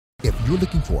If you're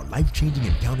looking for a life-changing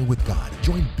encounter with God,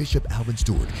 join Bishop Alvin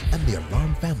Stewart and the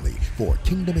Alarm family for a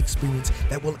kingdom experience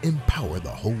that will empower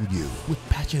the whole you with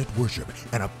passionate worship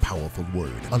and a powerful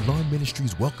word. Alarm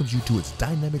Ministries welcomes you to its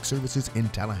dynamic services in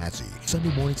Tallahassee, Sunday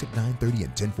mornings at 9:30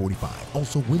 and 10:45.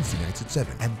 Also Wednesday nights at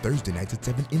 7 and Thursday nights at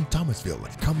 7 in Thomasville.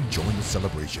 Come join the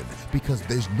celebration because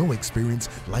there's no experience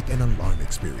like an alarm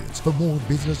experience. For more,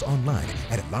 visit us online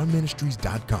at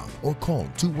alarmministries.com or call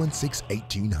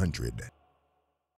 216-1800.